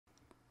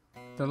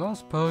The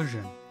Last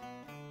Persian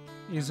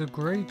is a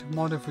great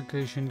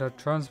modification that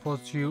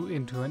transports you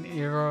into an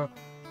era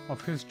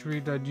of history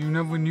that you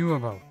never knew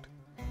about.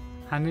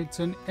 And it's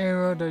an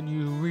era that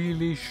you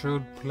really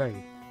should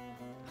play.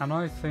 And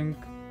I think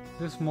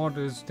this mod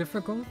is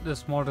difficult,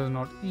 this mod is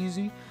not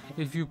easy.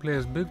 If you play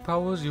as big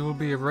powers, you will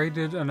be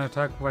raided and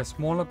attacked by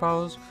smaller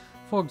powers.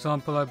 For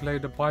example, I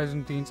played the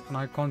Byzantines and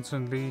I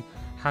constantly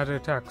had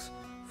attacks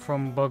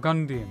from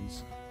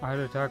Burgundians. I had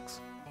attacks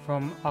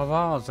from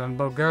Avars and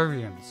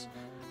Bulgarians.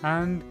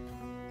 And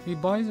the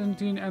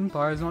Byzantine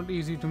Empire is not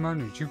easy to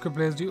manage. You could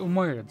play as the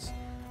Umayyads.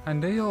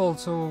 And they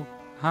also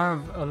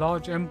have a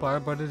large empire,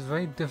 but it's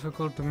very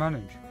difficult to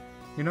manage.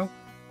 You know,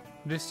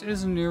 this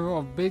is an era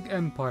of big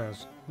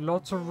empires.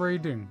 Lots of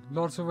raiding,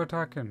 lots of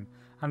attacking,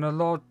 and a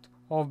lot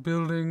of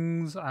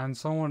buildings and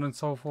so on and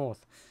so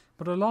forth.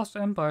 But the Lost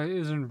Empire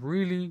is a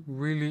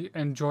really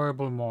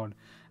enjoyable mod,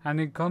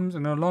 and it comes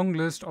in a long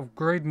list of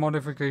great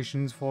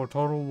modifications for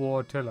Total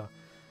War Attila.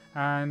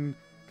 And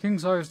King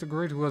Cyrus the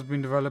Great, who has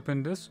been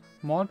developing this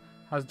mod,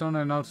 has done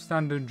an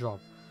outstanding job.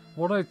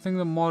 What I think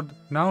the mod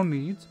now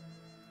needs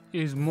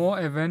is more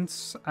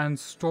events and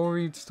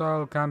story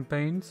style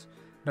campaigns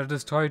that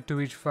is tied to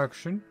each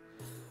faction,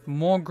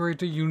 more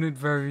greater unit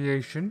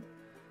variation,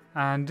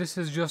 and this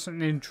is just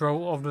an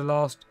intro of the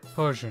Last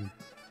Persian.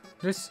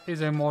 This is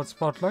a mod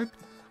spotlight,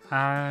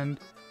 and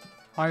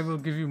I will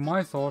give you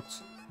my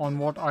thoughts on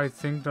what I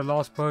think the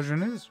Last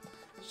Persian is.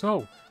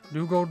 So,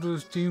 do go to the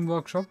Steam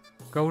Workshop,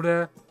 go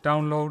there,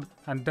 download,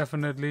 and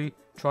definitely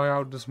try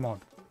out this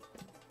mod.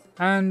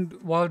 And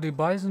while the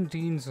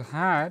Byzantines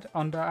had,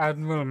 under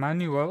Admiral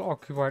Manuel,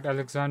 occupied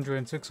Alexandria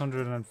in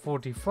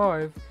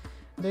 645,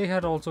 they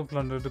had also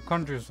plundered the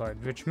countryside,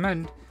 which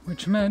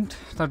meant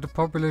that the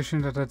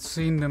population that had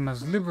seen them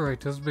as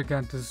liberators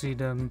began to see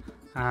them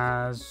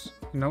as,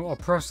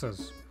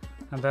 oppressors.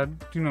 And that,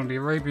 the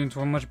Arabians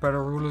were much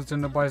better rulers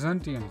than the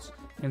Byzantines,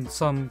 in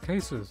some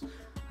cases.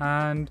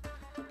 And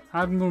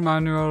Admiral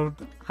Manuel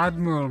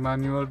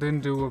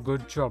didn't do a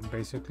good job,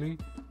 basically.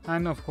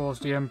 And of course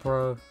the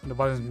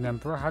Byzantine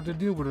Emperor, had to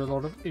deal with a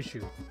lot of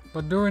issues.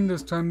 But during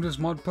this time, this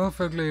mod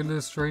perfectly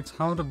illustrates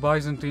how the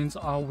Byzantines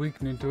are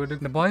weakening to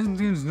it. The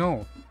Byzantines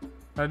know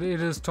that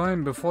it is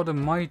time before the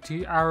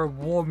mighty Arab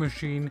war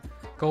machine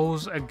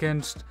goes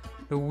against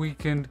the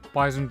weakened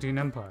Byzantine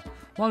Empire.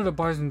 While the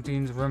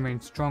Byzantines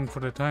remain strong for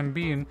the time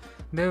being,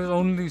 there is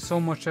only so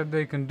much that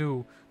they can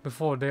do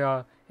before they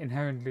are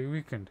inherently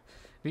weakened.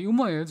 The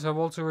Umayyads have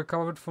also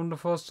recovered from the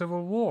first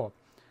civil war.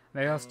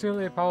 They are still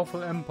a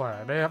powerful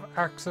empire. They have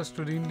access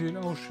to the Indian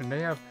Ocean.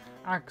 They have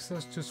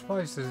access to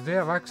spices. They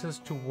have access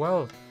to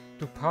wealth,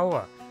 to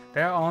power.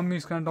 Their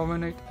armies can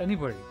dominate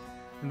anybody.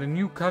 And the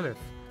new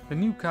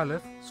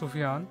Caliph,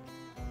 Sufyan,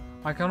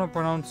 I cannot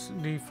pronounce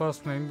the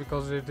first name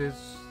because it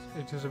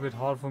is a bit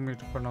hard for me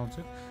to pronounce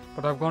it,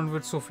 but I've gone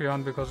with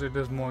Sufyan because it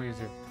is more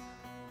easier,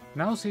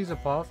 now sees a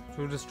path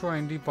to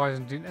destroying the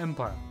Byzantine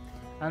Empire,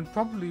 and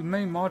probably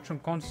may march on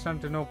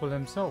Constantinople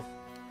himself.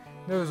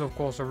 There is of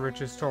course a rich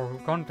historical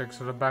context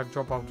to the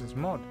backdrop of this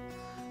mod.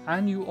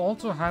 And you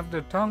also have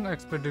the Tang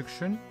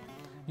expedition,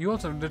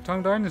 the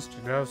Tang dynasty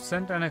that have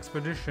sent an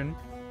expedition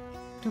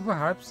to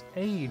perhaps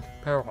aid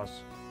Peros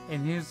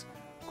in his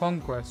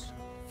conquest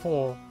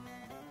for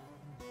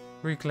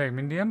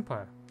reclaiming the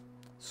empire.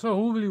 So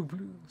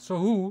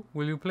who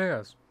will you play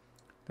as?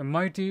 The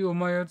mighty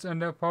Umayyads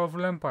and their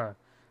powerful empire,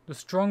 the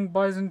strong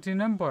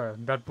Byzantine Empire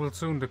that will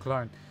soon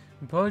decline,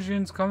 the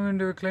Persians coming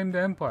to reclaim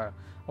the empire,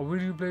 or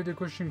will you play the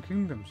Christian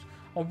kingdoms?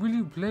 Or will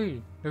you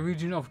play the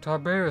region of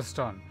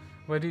Tabaristan,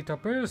 where the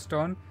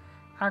Tabaristan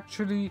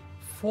actually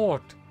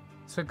fought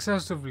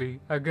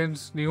successively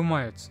against the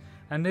Umayyads,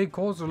 and they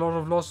caused a lot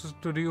of losses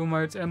to the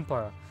Umayyads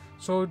empire.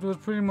 So it was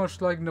pretty much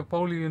like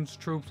Napoleon's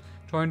troops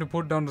trying to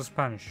put down the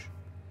Spanish.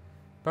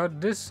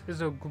 But this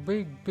is a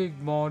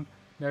big mod.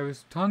 There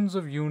is tons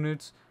of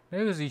units.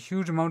 There is a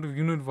huge amount of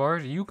unit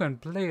variety. You can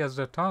play as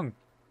the Tang.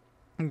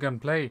 You can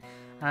play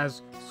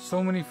as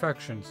so many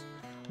factions.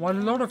 While a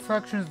lot of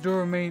factions do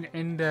remain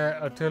in their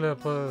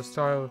Attila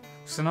style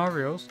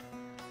scenarios,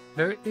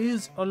 there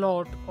is a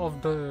lot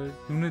of the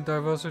unit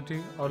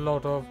diversity, a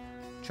lot of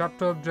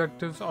chapter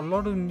objectives, a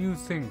lot of new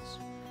things.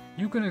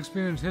 You can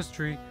experience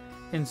history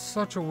in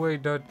such a way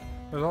that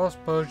the Last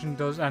Persian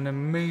does an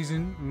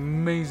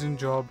amazing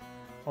job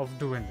of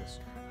doing this.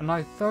 And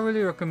I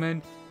thoroughly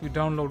recommend you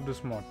download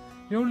this mod.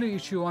 The only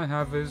issue I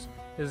have is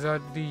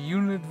that the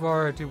unit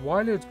variety,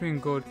 while it's been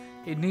good,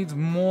 it needs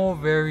more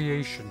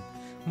variation.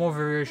 More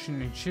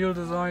variation in shield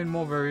design,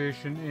 more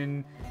variation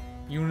in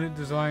unit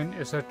design,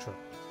 etc.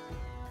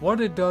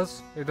 What it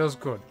does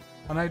good.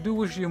 And I do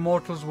wish the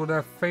Immortals would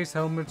have face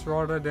helmets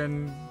rather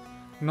than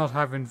not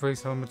having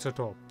face helmets at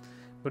all.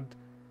 But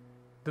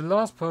the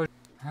Last Persian,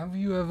 have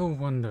you ever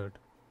wondered,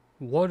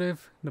 what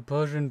if the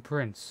Persian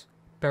prince,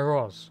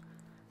 Peros,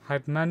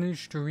 had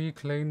managed to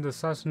reclaim the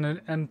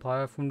Sassanid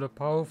Empire from the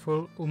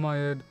powerful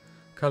Umayyad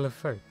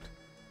Caliphate?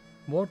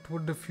 What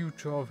would the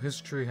future of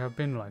history have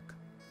been like?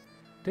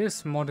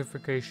 This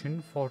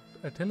modification for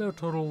Attila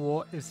Total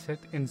War is set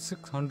in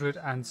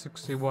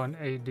 661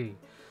 AD,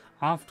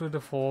 after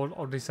the fall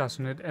of the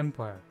Sassanid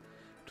Empire.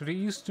 To the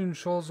eastern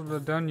shores of the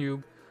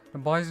Danube, the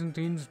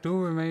Byzantines do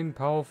remain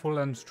powerful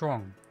and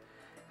strong.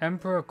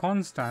 Emperor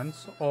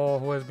Constans, or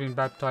who has been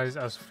baptized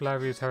as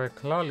Flavius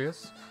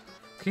Heraclius,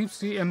 keeps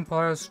the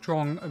empire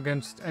strong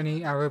against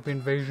any Arab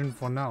invasion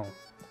for now.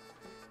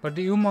 But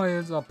the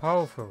Umayyads are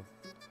powerful.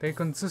 They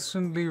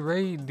consistently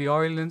raid the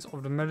islands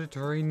of the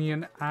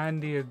Mediterranean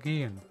and the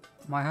Aegean.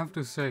 I have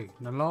to say,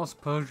 the Last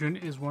Persian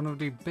is one of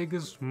the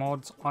biggest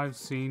mods I've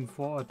seen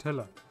for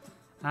Attila.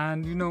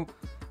 And you know,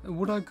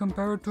 would I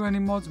compare it to any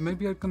mods?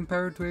 Maybe I'd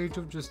compare it to Age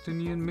of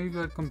Justinian, maybe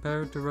I'd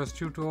compare it to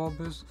Rescue to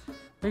Orbis.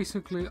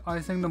 Basically, I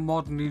think the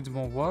mod needs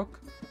more work,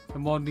 the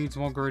mod needs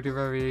more greater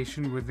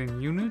variation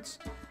within units,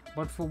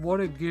 but for what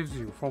it gives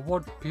you, for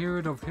what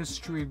period of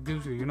history it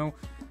gives you, you know,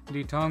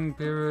 the Tang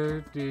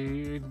period,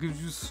 it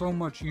gives you so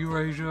much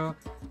Eurasia,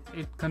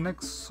 it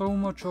connects so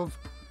much of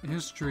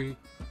history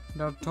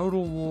that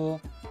Total War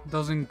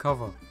doesn't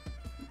cover.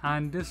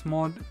 And this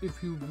mod,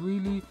 if you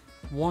really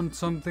want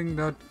something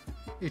that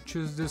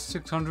itches this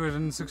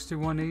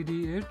 661 AD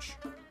itch,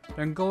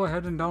 then go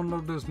ahead and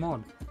download this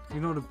mod. You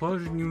know, the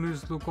Persian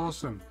units look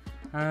awesome,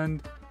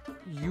 and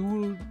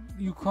you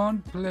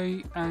can't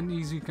play an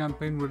easy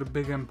campaign with a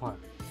big empire.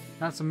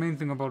 That's the main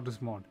thing about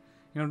this mod.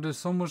 You know, there's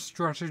so much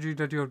strategy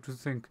that you have to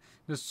think.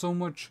 There's so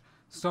much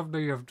stuff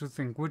that you have to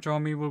think. Which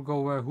army will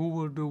go where, who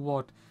will do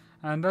what.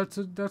 And that's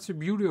the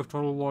beauty of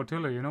Total War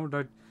Attila, you know,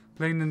 that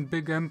playing in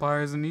big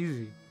empire isn't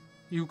easy.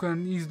 You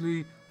can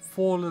easily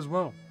fall as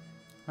well.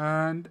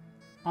 And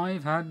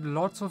I've had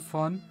lots of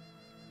fun.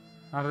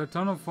 I had a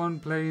ton of fun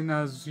playing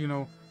as, you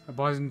know, the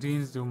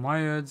Byzantines, the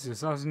Umayyads, the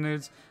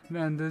Sassanids,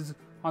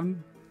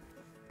 and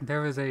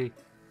there is a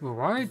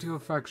variety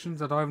of factions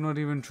that I've not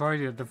even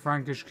tried yet. The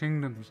Frankish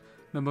kingdoms,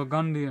 the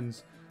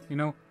Burgundians. You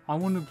know, I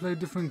want to play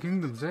different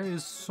kingdoms. There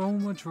is so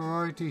much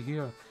variety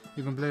here.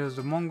 You can play as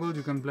the Mongols.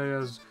 You can play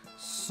as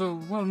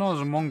not as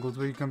the Mongols,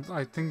 but you can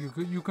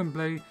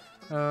play.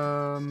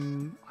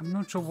 I'm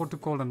not sure what to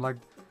call them, like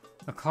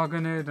a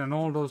Khaganate and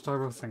all those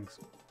type of things.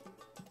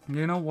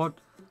 You know what?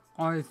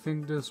 I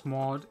think this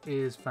mod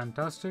is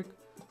fantastic.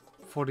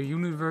 For the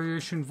unit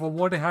variation, for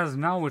what it has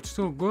now, it's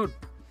still good.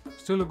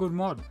 Still a good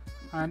mod.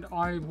 And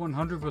I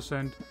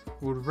 100%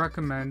 would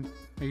recommend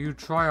that you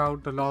try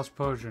out the Last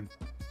Persian.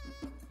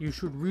 You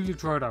should really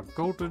try it out.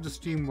 Go to the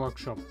Steam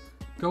Workshop.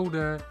 Go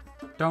there,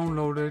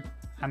 download it,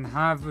 and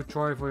have a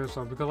try for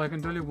yourself. Because I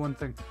can tell you one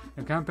thing.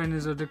 The campaign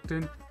is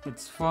addicting,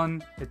 it's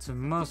fun, it's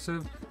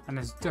immersive, and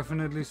it's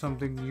definitely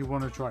something you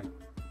want to try.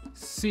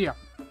 See ya!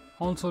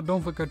 Also,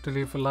 don't forget to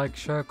leave a like,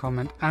 share,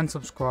 comment and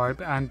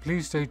subscribe, and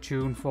please stay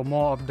tuned for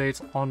more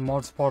updates on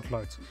mod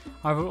spotlights.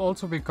 I will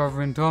also be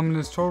covering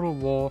Terminus Total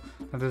War.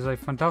 That is a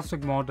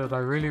fantastic mod that I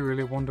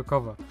really want to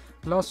cover.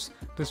 Plus,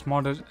 this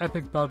mod is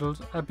epic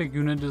battles, epic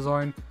unit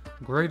design,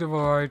 greater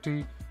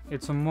variety.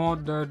 It's a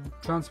mod that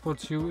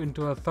transports you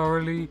into a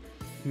thoroughly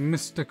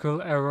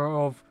mystical era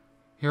of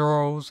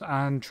heroes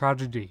and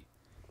tragedy.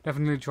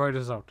 Definitely try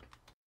this out.